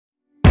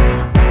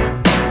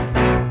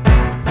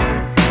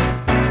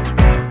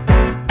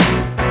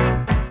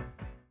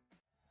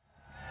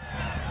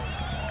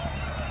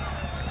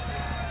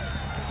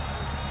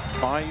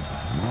5,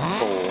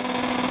 4,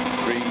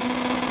 3,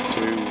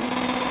 2,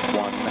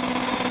 1,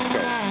 go.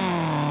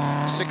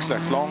 6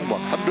 left long,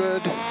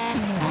 100.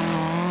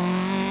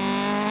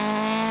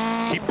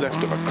 Keep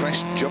left of a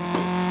crest, jump,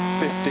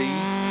 50.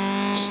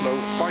 Slow,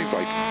 5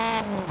 right.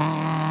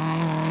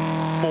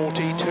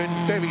 40, turn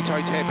very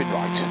tight hairpin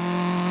right.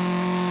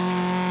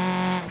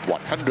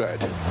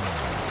 100.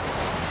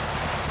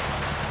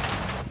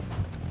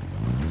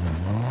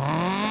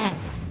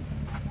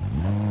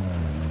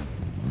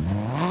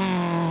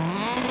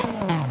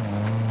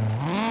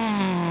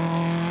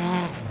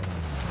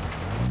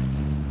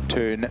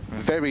 Turn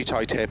very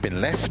tight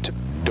hairpin left,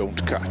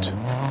 don't cut.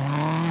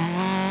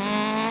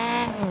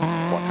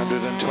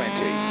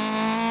 120.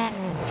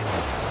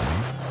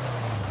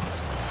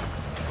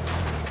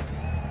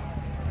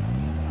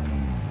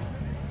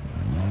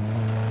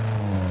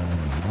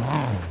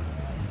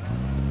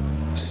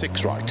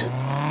 Six right,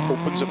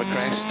 opens of a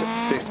crest,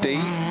 50.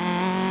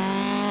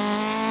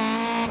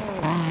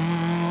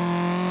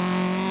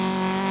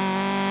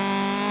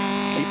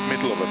 Keep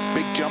middle of a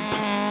big jump,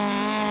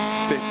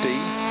 50.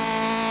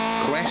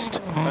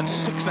 Crest and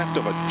 6 left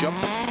of a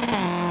jump.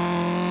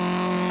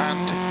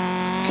 And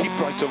keep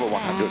right over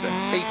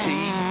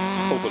 180,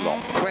 over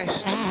long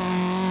crest.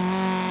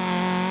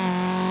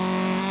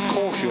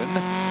 Caution,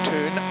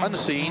 turn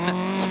unseen,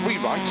 3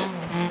 right,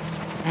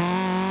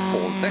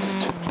 4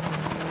 left.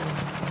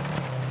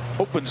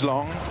 Opens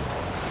long.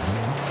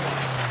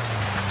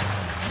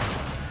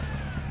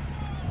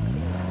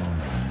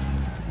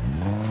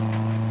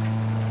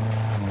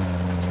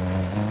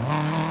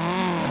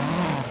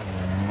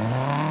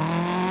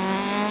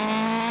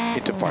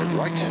 Into 5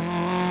 right.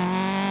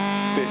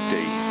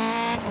 50.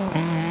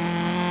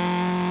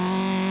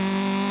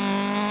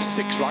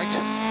 6 right.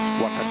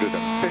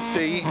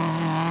 150.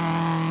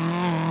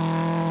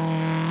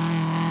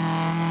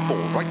 4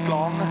 right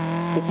long.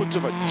 Opens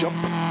of a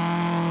jump.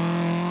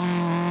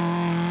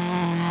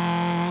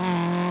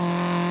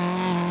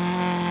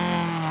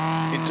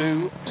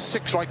 Into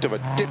 6 right of a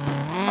dip,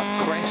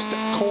 a crest,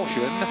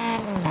 caution,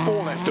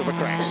 4 left of a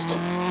crest.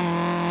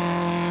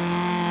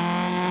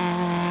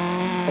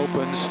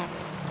 Opens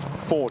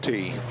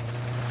 40. 4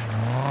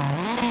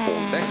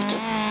 left,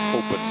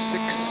 opens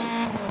 6.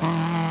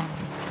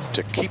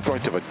 To keep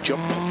right of a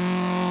jump.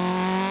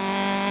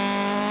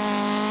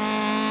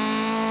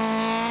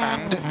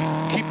 And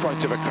keep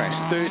right of a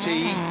crest,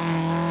 30.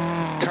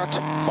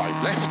 Cut,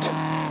 5 left.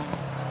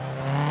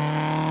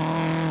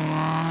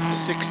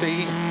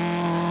 60.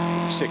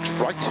 6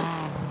 right,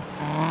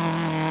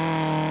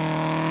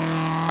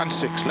 and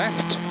 6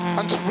 left,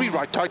 and 3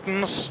 right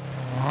tightens.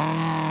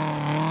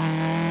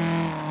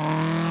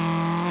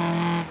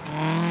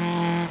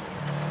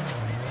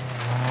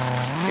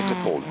 Into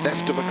 4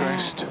 left of a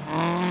crest,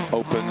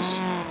 opens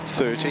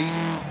 30.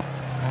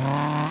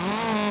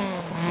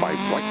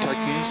 5 right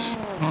tightens.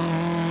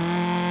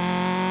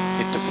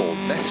 Into 4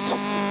 left,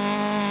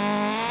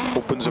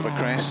 opens of a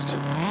crest,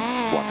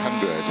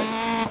 100.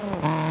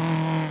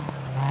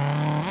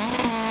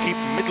 Keep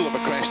middle of a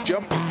crest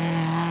jump,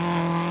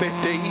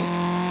 50,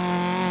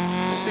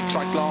 6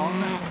 right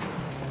long,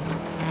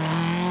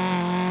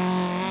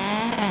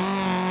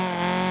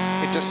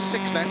 into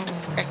 6 left,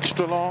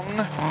 extra long,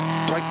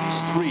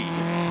 tightens 3,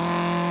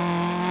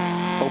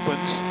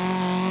 opens,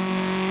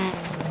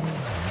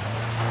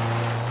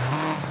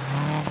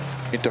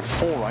 into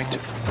 4 right,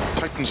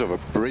 tightens over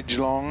bridge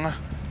long,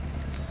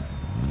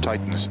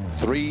 tightens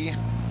 3,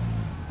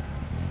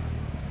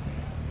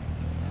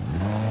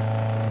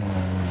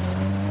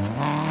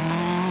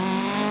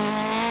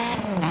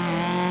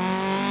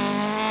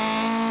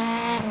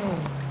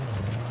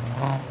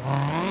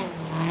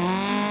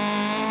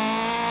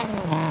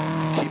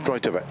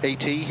 right over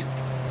 80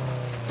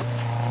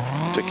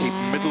 to keep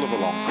middle of a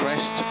long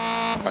crest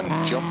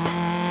and jump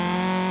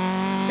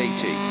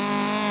 80.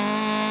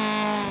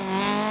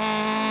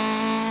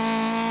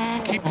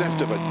 Keep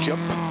left of a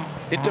jump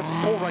into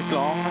 4 right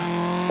long,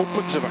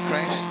 opens of a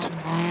crest.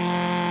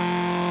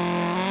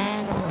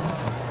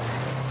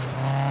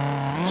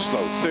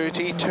 Slow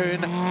 30,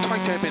 turn,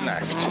 tight hairpin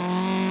left.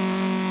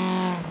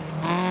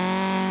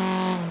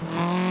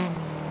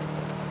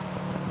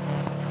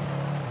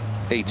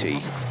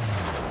 $80.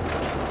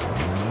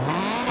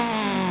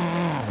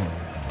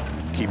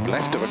 Keep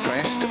left of a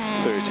crest,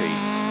 30.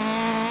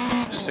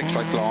 6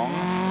 right long.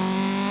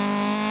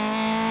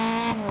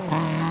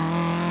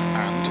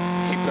 And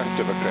keep left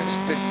of a crest,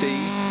 50.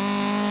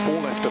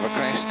 4 left of a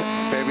crest,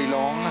 very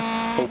long.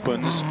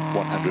 Opens,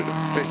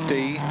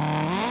 150.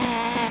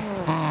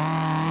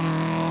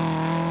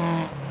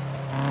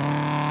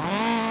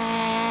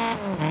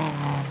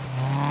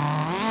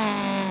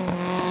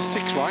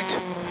 6 right,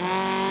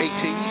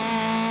 80.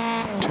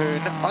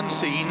 Turn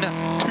unseen,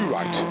 2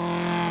 right.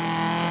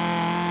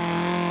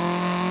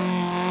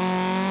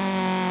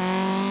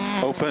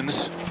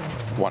 Opens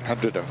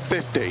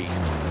 150.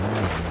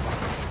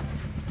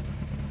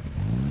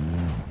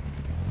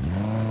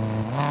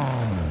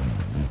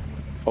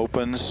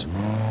 Opens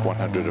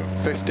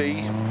 150.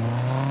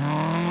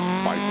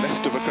 5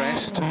 left of a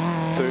crest,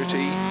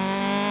 30.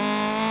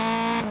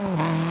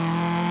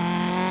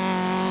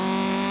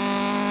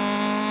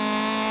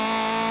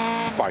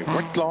 5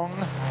 right long,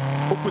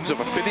 opens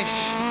over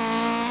finish,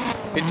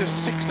 into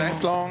 6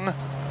 left long,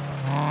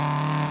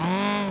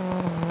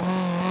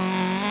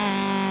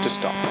 to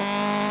stop.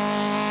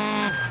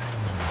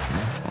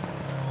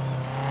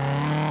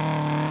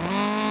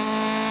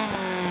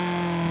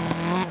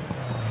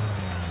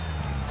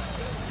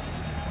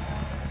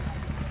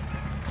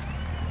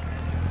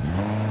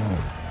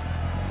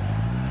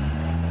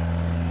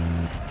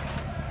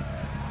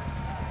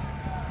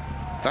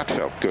 That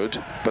felt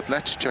good, but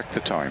let's check the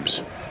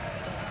times.